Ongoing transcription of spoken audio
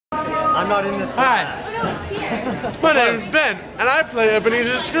I'm not in this class. Hi. My name's Ben, and I play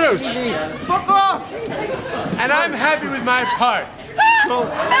Ebenezer Scrooge. Fuck off! And I'm happy with my part.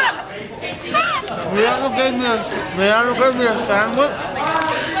 Leandro gave me a sandwich.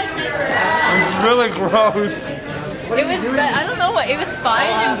 It's really gross. It was, I don't know what, it was fine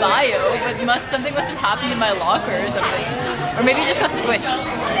in bio, but something must have happened in my locker or something. Or maybe it just got squished. I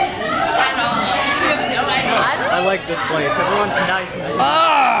don't know. I like this place. Everyone's nice and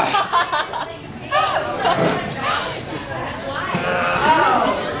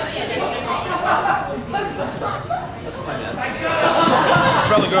It's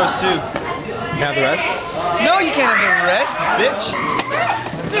probably gross too. You have the rest? No, you can't have the rest, bitch.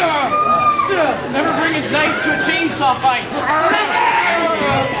 Never bring a knife to a chainsaw fight.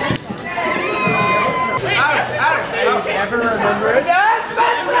 I never remember it.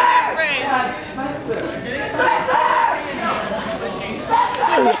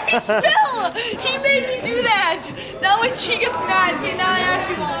 Spill! He made me do that! Now when she gets mad, okay, now I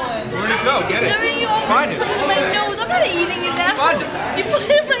actually want one. Where'd it go? Get it. You always Find it. put it in my nose. I'm not eating it now. Find it. You put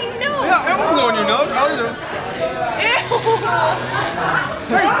it in my nose. Yeah, it won't go in your nose. I'll do it.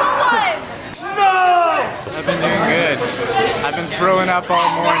 No! I've been doing good. I've been throwing up all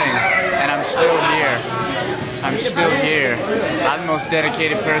morning, and I'm still here. I'm still here. I'm the most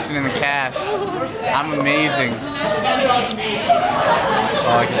dedicated person in the cast. I'm amazing. That's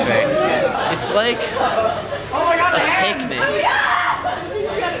all I can say. It's like a picnic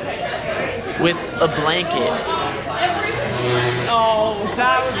with a blanket. Oh,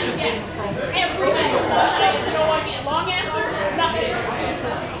 that was just long answer? Nothing.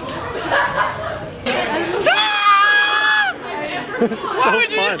 Why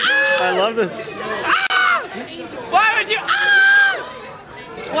would you? I love this. Why would you?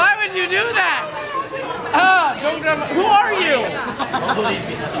 Why would you do that? Don't grab. Who are you?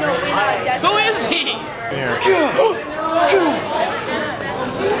 Who is he?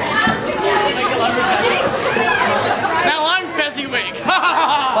 Now I'm Fezziwig.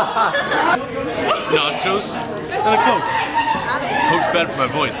 Nachos and a Coke. Coke's bad for my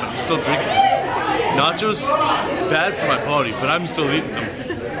voice, but I'm still drinking it. Nachos, bad for my body, but I'm still eating them.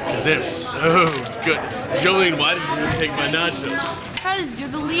 Because they're so good. Jolene, why did you take my nachos? Because you're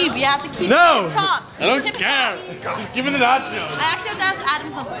the lead, you have to keep No! it top. I don't care. Just give me the nachos. I actually have to ask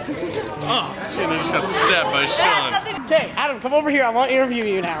Adam something. Oh, shit, they just got stabbed by Sean. Okay, Adam, come over here. I want to interview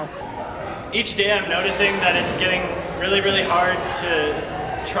you now. Each day I'm noticing that it's getting really, really hard to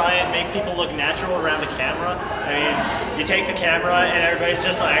try and make people look natural around a camera. I mean, you take the camera and everybody's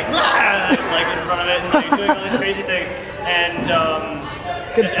just like, like in front of it and like doing all these crazy things. And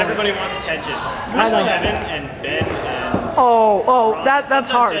just everybody wants attention. Especially Evan and Ben and Ron. That's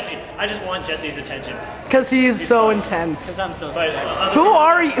hard. Jesse. I just want Jesse's attention. Because he's so intense. Because I'm so But sexy. other Who people-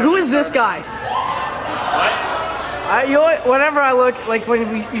 are you? Who is this guy? What? Whenever I look, like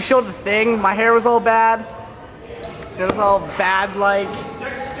when you showed the thing, my hair was all bad. It was all bad, like.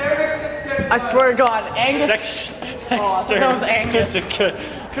 I swear to God, Angus. Oh, I thought that was Angus.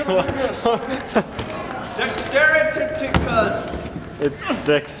 Dextericus. It's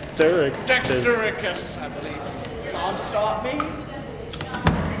Dextericus. Dextericus, I believe. Can't stop me.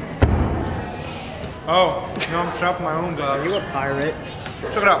 Oh, no, I'm trapping my own dogs. Are you a pirate?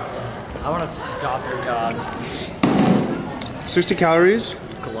 Check it out. I want to stop your dogs. 60 calories.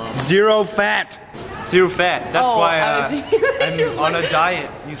 Gloves. Zero fat. Zero fat. That's why I'm on a diet,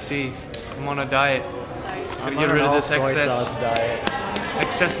 you see. I'm on a diet. Gotta get rid of this excess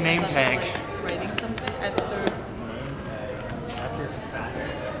name tag. Writing something at the third.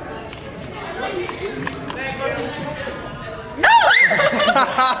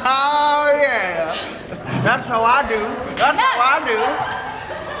 Oh yeah. That's how I do. That's how I do.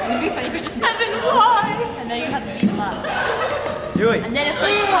 It'd be funny if you just Evan, why? And then you have to beat him up. Do it. And then it's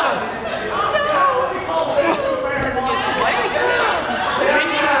like, no! And then you have to, why are you doing that?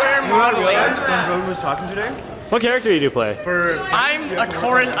 When Roden was talking today? What character do you play?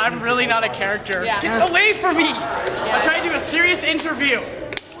 I'm really not a character. Yeah. Get away from me! I'm trying to do a serious interview.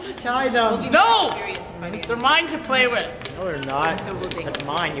 Tie them. No! They're mine to play with. No, they're not. That's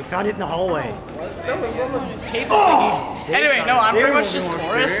mine. You found it in the hallway. Table thingy. Anyway, no, I'm pretty much just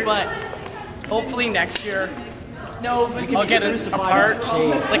chorus, but hopefully next year No, but I'll get a part,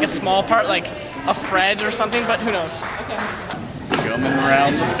 like a small part, like a Fred or something, but who knows. Coming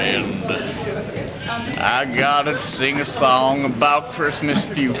around the bend, I gotta sing a song about Christmas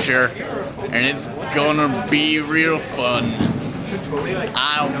future, and it's gonna be real fun.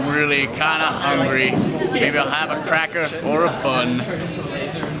 I'm really kinda hungry. Maybe I'll have a cracker or a bun.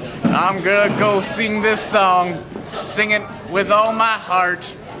 I'm gonna go sing this song, sing it with all my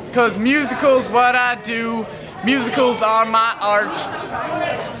heart. Cause musicals what I do. Musicals are my art.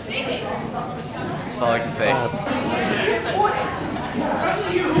 That's all I can say.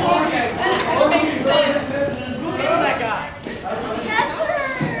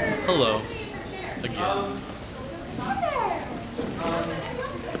 Hello. Again.